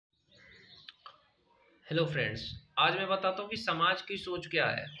Hello friends. आज मैं बताता हूँ कि समाज की सोच क्या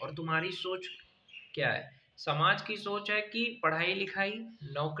है और तुम्हारी सोच क्या है। समाज की सोच है कि पढ़ाई लिखाई,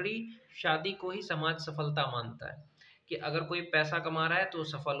 नौकरी, शादी को ही समाज सफलता मानता है। कि अगर कोई पैसा कमा रहा है तो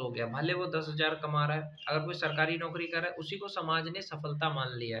सफल हो गया, भले वो 10,000 कमा रहा है। अगर कोई सरकारी नौकरी कर रहा है उसी को समाज ने सफलता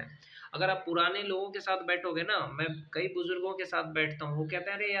मान लिया है। अगर आप पुराने लोगों के साथ बैठोगे ना, मैं कई बुजुर्गों के साथ बैठता हूँ, वो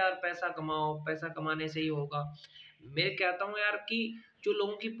कहते हैं अरे यार पैसा कमाओ, पैसा कमाने से ही होगा। मैं कहता हूँ यार कि जो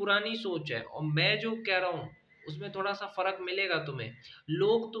लोगों की पुरानी सोच है और मैं जो कह रहा हूँ उसमें थोड़ा सा फर्क मिलेगा तुम्हें।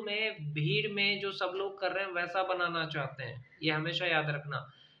 लोग तुम्हें भीड़ में जो सब लोग कर रहे हैं वैसा बनाना चाहते हैं, ये हमेशा याद रखना।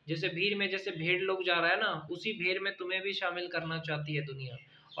 जैसे भीड़ में जैसे भेड़ लोग जा रहा है ना, उसी भीड़ में तुम्हें भी शामिल करना चाहती है दुनिया।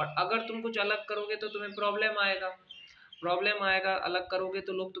 और अगर तुम कुछ अलग करोगे तो तुम्हें प्रॉब्लम आएगा। अलग करोगे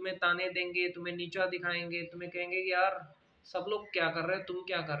तो लोग तुम्हें ताने देंगे, तुम्हें नीचा दिखाएंगे, तुम्हें कहेंगे कि यार सब लोग क्या कर रहे हैं, तुम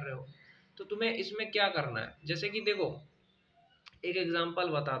क्या कर रहे हो। तो तुम्हें इसमें क्या करना है, जैसे कि देखो, एक एग्जांपल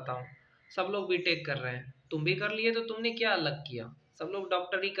बताता हूँ। सब लोग बीटेक कर रहे हैं, तुम भी कर लिए, तो तुमने क्या अलग किया। सब लोग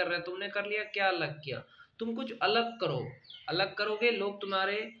डॉक्टरी कर रहे हैं, तुमने कर लिया, क्या अलग किया। तुम कुछ अलग करो। अलग करोगे, लोग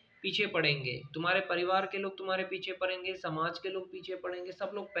तुम्हारे पीछे पड़ेंगे, तुम्हारे परिवार के लोग तुम्हारे पीछे पड़ेंगे, समाज के लोग पीछे पड़ेंगे,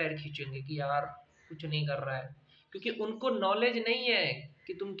 सब लोग पैर खींचेंगे कि यार कुछ नहीं कर रहा है। क्योंकि उनको नॉलेज नहीं है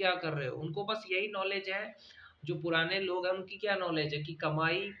कि तुम क्या कर रहे हो, उनको बस यही नॉलेज है। जो पुराने लोग हैं उनकी क्या नॉलेज है कि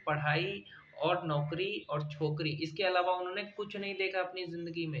कमाई, पढ़ाई और नौकरी और छोकरी, इसके अलावा उन्होंने कुछ नहीं देखा अपनी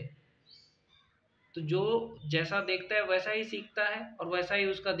जिंदगी में। तो जो जैसा देखता है वैसा ही सीखता है और वैसा ही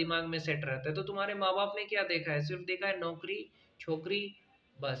उसका दिमाग में सेट रहता है। तो तुम्हारे माँ बाप ने क्या देखा है, सिर्फ देखा है नौकरी, छोकरी,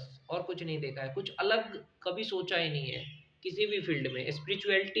 बस। और कुछ नहीं देखा है, कुछ अलग कभी सोचा ही नहीं है। किसी भी फील्ड में,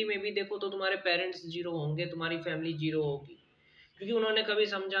 स्पिरिचुअलिटी में भी देखो तो तुम्हारे पेरेंट्स जीरो होंगे, तुम्हारी फैमिली जीरो होगी। क्योंकि उन्होंने कभी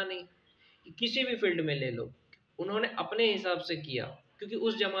समझा नहीं। किसी भी फील्ड में ले लो, उन्होंने अपने हिसाब से किया, क्योंकि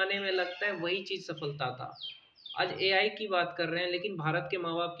उस जमाने में लगता है वही चीज सफलता था। आज एआई की बात कर रहे हैं, लेकिन भारत के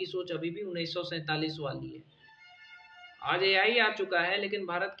माँ बाप की सोच अभी भी 1947 वाली है। आज एआई आ चुका है, लेकिन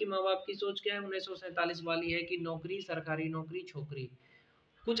भारत के माँ बाप की सोच क्या है, 1947 वाली है कि नौकरी, सरकारी नौकरी, छोकरी।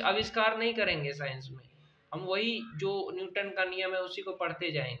 कुछ आविष्कार नहीं करेंगे साइंस में। हम वही जो न्यूटन का नियम है उसी को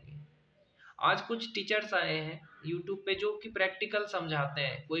पढ़ते जाएंगे। आज कुछ टीचर्स आए हैं यूट्यूब पे जो कि प्रैक्टिकल समझाते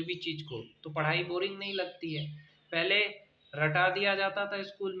हैं कोई भी चीज को, तो पढ़ाई बोरिंग नहीं लगती है। पहले रटा दिया जाता था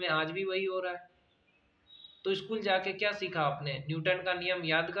स्कूल में, आज भी वही हो रहा है। तो स्कूल जाके क्या सीखा आपने, न्यूटन का नियम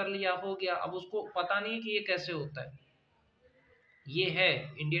याद कर लिया, हो गया। अब उसको पता नहीं है कि ये कैसे होता है। ये है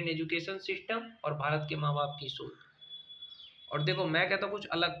इंडियन एजुकेशन सिस्टम और भारत के माँ बाप की सोच। और देखो, मैं कहता हूँ कुछ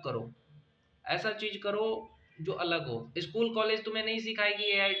अलग करो, ऐसा चीज करो जो अलग हो। स्कूल कॉलेज तुम्हें नहीं सिखाएगी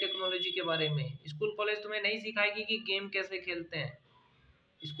एआई टेक्नोलॉजी के बारे में। स्कूल कॉलेज तुम्हें नहीं सिखाएगी कि गेम कैसे खेलते हैं।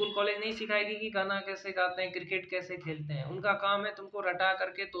 स्कूल कॉलेज नहीं सिखाएगी कि गाना कैसे गाते हैं, क्रिकेट कैसे खेलते हैं। उनका काम है तुमको रटा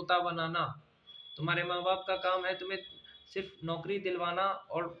करके तोता बनाना। तुम्हारे माँ बाप का काम है तुम्हें सिर्फ नौकरी दिलवाना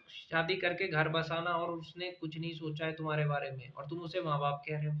और शादी करके घर बसाना, और उसने कुछ नहीं सोचा है तुम्हारे बारे में, और तुम उसे माँ बाप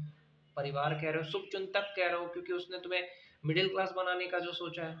कह रहे हो, परिवार कह रहे हो, शुभचिंतक कह रहे हो, क्योंकि उसने तुम्हें मिडिल क्लास बनाने का जो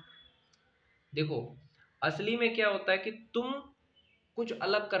सोचा है। देखो, असली में क्या होता है कि तुम कुछ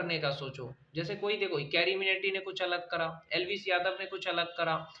अलग करने का सोचो। जैसे कोई, देखो, कैरी मिनेटी ने कुछ अलग करा, एलविस यादव ने कुछ अलग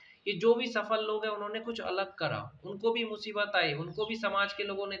करा। ये जो भी सफल लोग हैं उन्होंने कुछ अलग करा। उनको भी मुसीबत आई, उनको भी समाज के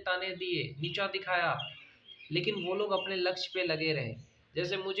लोगों ने ताने दिए, नीचा दिखाया, लेकिन वो लोग अपने लक्ष्य पे लगे रहे।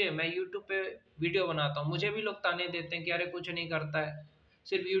 जैसे मुझे, मैं यूट्यूब पे वीडियो बनाता हूँ, मुझे भी लोग ताने देते हैं कि अरे कुछ नहीं करता है।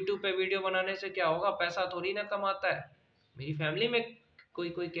 सिर्फ यूट्यूब पे वीडियो बनाने से क्या होगा, पैसा थोड़ी ना कमाता है। मेरी फैमिली में कोई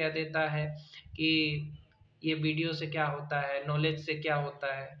कोई कह देता है कि ये वीडियो से क्या होता है, नॉलेज से क्या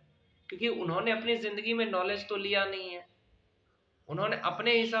होता है। क्योंकि उन्होंने अपनी जिंदगी में नॉलेज तो लिया नहीं है। उन्होंने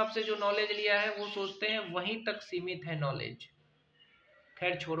अपने हिसाब से जो नॉलेज लिया है वो सोचते हैं वहीं तक सीमित है नॉलेज।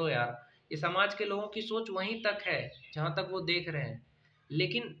 खैर छोड़ो यार, ये समाज के लोगों की सोच वहीं तक है जहां तक वो देख रहे हैं।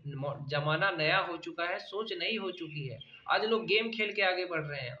 लेकिन जमाना नया हो चुका है, सोच नई हो चुकी है। आज लोग गेम खेल के आगे बढ़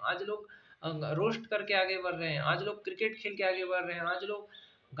रहे हैं, आज लोग रोस्ट करके आगे बढ़ रहे हैं, आज लोग क्रिकेट खेल के आगे बढ़ रहे हैं, आज लोग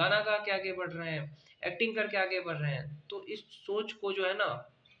गाना गा के आगे बढ़ रहे हैं, एक्टिंग करके आगे बढ़ रहे हैं। तो इस सोच को जो है ना,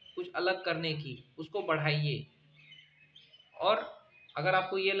 कुछ अलग करने की, उसको बढ़ाइए। और अगर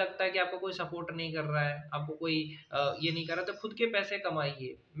आपको ये लगता है कि आपको कोई सपोर्ट नहीं कर रहा है, आपको कोई ये नहीं कर रहा, तो खुद के पैसे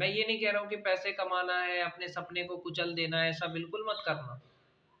कमाइए। मैं ये नहीं कह रहा हूँ कि पैसे कमाना है, अपने सपने को कुचल देना है, ऐसा बिल्कुल मत करना।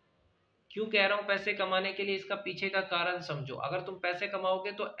 क्यों कह रहा हूँ पैसे कमाने के लिए, इसका पीछे का कारण समझो। अगर तुम पैसे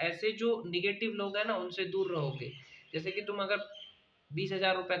कमाओगे तो ऐसे जो निगेटिव लोग हैं ना उनसे दूर रहोगे। जैसे कि तुम अगर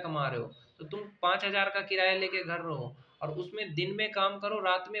 20,000 रुपये कमा रहे हो, तो तुम 5,000 का किराया लेके घर रहो, और उसमें दिन में काम करो,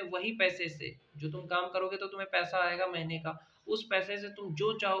 रात में वही पैसे से जो तुम काम करोगे तो तुम्हें पैसा आएगा महीने का। उस पैसे से तुम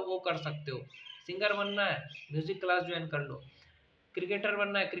जो चाहो वो कर सकते हो। सिंगर बनना है, म्यूजिक क्लास ज्वाइन कर लो। क्रिकेटर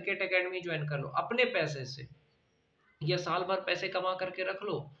बनना है, क्रिकेट एकेडमी ज्वाइन कर लो अपने पैसे से। या साल भर पैसे कमा करके रख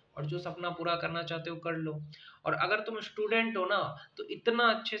लो, और जो सपना पूरा करना चाहते हो कर लो। और अगर तुम स्टूडेंट हो ना, तो इतना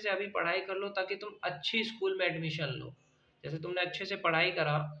अच्छे से अभी पढ़ाई कर लो ताकि तुम अच्छी स्कूल में एडमिशन लो। जैसे तुमने अच्छे से पढ़ाई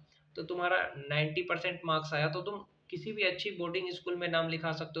करा, तो तुम्हारा 90% मार्क्स आया, तो तुम किसी भी अच्छी बोर्डिंग स्कूल में नाम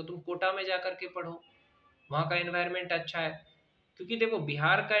लिखा सकते हो। तुम कोटा में जा करके पढ़ो, वहाँ का एनवायरनमेंट अच्छा है। क्योंकि देखो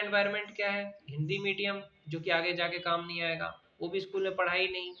बिहार का एनवायरनमेंट क्या है, हिंदी मीडियम, जो कि आगे जाके काम नहीं आएगा। वो भी स्कूल में पढ़ाई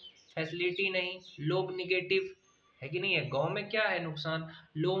नहीं, फैसिलिटी नहीं, लोग निगेटिव है कि नहीं है। गांव में क्या है नुकसान,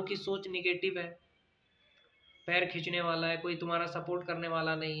 लोगों की सोच निगेटिव है, पैर खींचने वाला है, कोई तुम्हारा सपोर्ट करने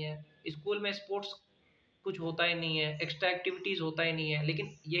वाला नहीं है। स्कूल में स्पोर्ट्स कुछ होता ही नहीं है, एक्स्ट्रा एक्टिविटीज होता ही नहीं है।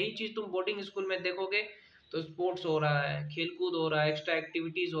 लेकिन यही चीज तुम बोर्डिंग स्कूल में देखोगे, तो स्पोर्ट्स हो रहा है, खेलकूद हो रहा है, एक्स्ट्रा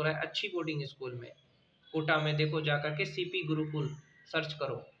एक्टिविटीज हो रहा है अच्छी बोर्डिंग स्कूल में। कोटा में देखो जाकर के, सीपी गुरुकुल सर्च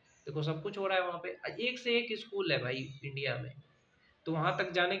करो, देखो सब कुछ हो रहा है वहाँ पे। एक से एक स्कूल है भाई इंडिया में। तो वहाँ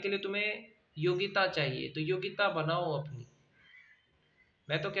तक जाने के लिए तुम्हें योग्यता चाहिए, तो योग्यता बनाओ अपनी।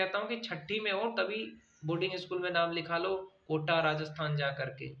 मैं तो कहता हूँ कि छठी में हो तभी बोर्डिंग स्कूल में नाम लिखा लो, कोटा राजस्थान जा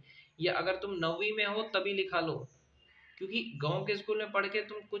करके। या अगर तुम 9वीं में हो तभी लिखा लो, क्योंकि गांव के स्कूल में पढ़ के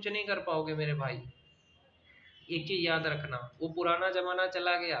तुम कुछ नहीं कर पाओगे मेरे भाई। एक चीज याद रखना, वो पुराना जमाना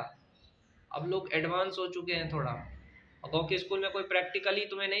चला गया, अब लोग एडवांस हो चुके हैं थोड़ा। और गाँव के स्कूल में कोई प्रैक्टिकली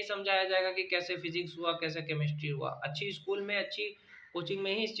तुम्हें नहीं समझाया जाएगा कि कैसे फिजिक्स हुआ, कैसे केमिस्ट्री हुआ। अच्छी स्कूल में, अच्छी कोचिंग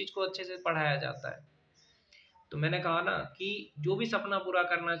में ही इस चीज को अच्छे से पढ़ाया जाता है। तो मैंने कहा ना कि जो भी सपना पूरा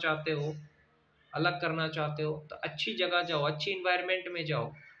करना चाहते हो, अलग करना चाहते हो, तो अच्छी जगह जाओ, अच्छी इन्वायरमेंट में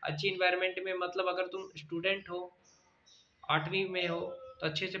जाओ। अच्छी इन्वायरमेंट में मतलब अगर तुम स्टूडेंट हो, 8वीं में हो, तो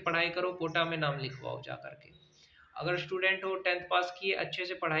अच्छे से पढ़ाई करो, कोटा में नाम लिखवाओ जा करके। अगर स्टूडेंट हो, 10th पास किए, अच्छे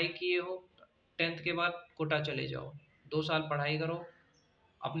से पढ़ाई किए हो, 10th के बाद कोटा चले जाओ, 2 साल पढ़ाई करो,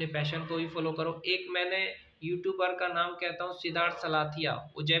 अपने पैशन को भी फॉलो करो। एक मैंने यूट्यूबर का नाम कहता हूँ, सिद्धार्थ सलाथिया,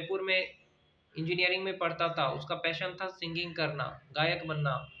 वो जयपुर में इंजीनियरिंग में पढ़ता था, उसका पैशन था सिंगिंग करना, गायक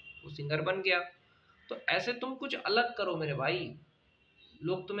बनना, वो सिंगर बन गया। तो ऐसे तुम कुछ अलग करो मेरे भाई।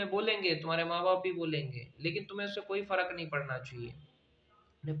 लोग तुम्हें बोलेंगे, तुम्हारे माँ बाप भी बोलेंगे, लेकिन तुम्हें उससे कोई फर्क नहीं पड़ना चाहिए।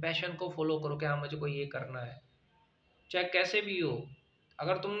 अपने पैशन को फॉलो करो कि हाँ मुझे को ये करना है, चाहे कैसे भी हो।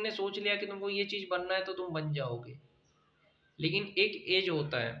 अगर तुमने सोच लिया कि तुमको ये चीज़ बनना है, तो तुम बन जाओगे। लेकिन एक एज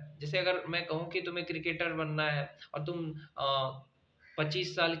होता है, जैसे अगर मैं कहूँ कि तुम्हें क्रिकेटर बनना है, और तुम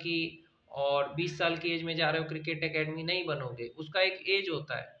 25 साल की और 20 साल की एज में जा रहे हो क्रिकेट एकेडमी, नहीं बनोगे, उसका एक एज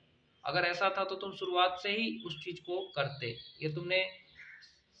होता है। अगर ऐसा था तो तुम शुरुआत से ही उस चीज़ को करते। ये तुमने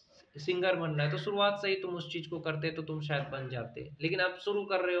सिंगर बनना है, तो शुरुआत से ही तुम उस चीज़ को करते, तो तुम शायद बन जाते। लेकिन अब शुरू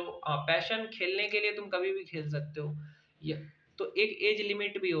कर रहे हो, हाँ पैशन खेलने के लिए तुम कभी भी खेल सकते हो। ये तो एक एज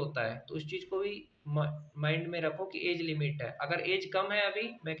लिमिट भी होता है, तो उस चीज़ को भी माइंड में रखो कि एज लिमिट है। अगर एज कम है, अभी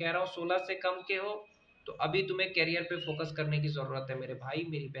मैं कह रहा हूँ 16 से कम के हो, तो अभी तुम्हें करियर पे फोकस करने की ज़रूरत है मेरे भाई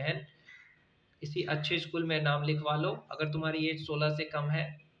मेरी बहन। किसी अच्छे स्कूल में नाम लिखवा लो। अगर तुम्हारी एज 16 से कम है,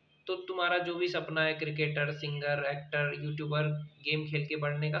 तो तुम्हारा जो भी सपना है, cricketer, singer, actor, YouTuber, game खेल के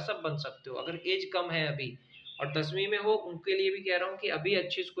बढ़ने का, सब बन सकते हो। अगर एज कम है अभी और 10वीं में हो, उनके लिए भी कह रहा हूँ कि अभी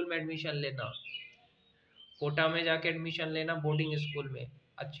अच्छे स्कूल में एडमिशन लेना, कोटा में जाके एडमिशन लेना, बोर्डिंग स्कूल में।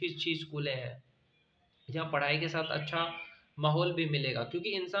 अच्छी अच्छी स्कूलें हैं जहाँ पढ़ाई के साथ अच्छा माहौल भी मिलेगा, क्योंकि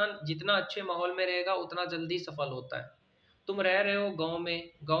इंसान जितना अच्छे माहौल में रहेगा उतना जल्दी सफल होता है। तुम रह रहे हो गांव में,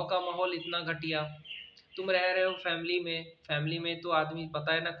 गांव का माहौल इतना घटिया। तुम रह रहे हो फैमिली में, फैमिली में तो आदमी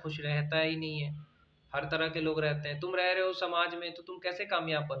पता है ना खुश रहता ही नहीं है, हर तरह के लोग रहते हैं। तुम रह रहे हो समाज में, तो तुम कैसे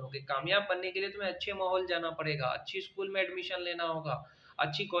कामयाब बनोगे। कामयाब बनने के लिए तुम्हें अच्छे माहौल जाना पड़ेगा, अच्छी स्कूल में एडमिशन लेना होगा,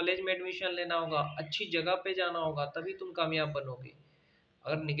 अच्छी कॉलेज में एडमिशन लेना होगा, अच्छी जगह पे जाना होगा, तभी तुम कामयाब बनोगे।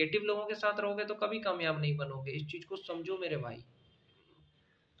 अगर निगेटिव लोगों के साथ रहोगे तो कभी कामयाब नहीं बनोगे, इस चीज को समझो मेरे भाई।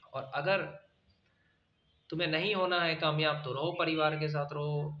 और अगर तुम्हें नहीं होना है कामयाब, तो रहो परिवार के साथ,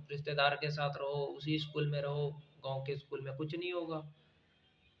 रहो रिश्तेदार के साथ, रहो उसी स्कूल में रहो। गांव के स्कूल में कुछ नहीं होगा।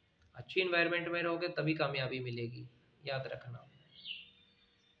 अच्छी इन्वायरमेंट में रहोगे तभी कामयाबी मिलेगी, याद रखना।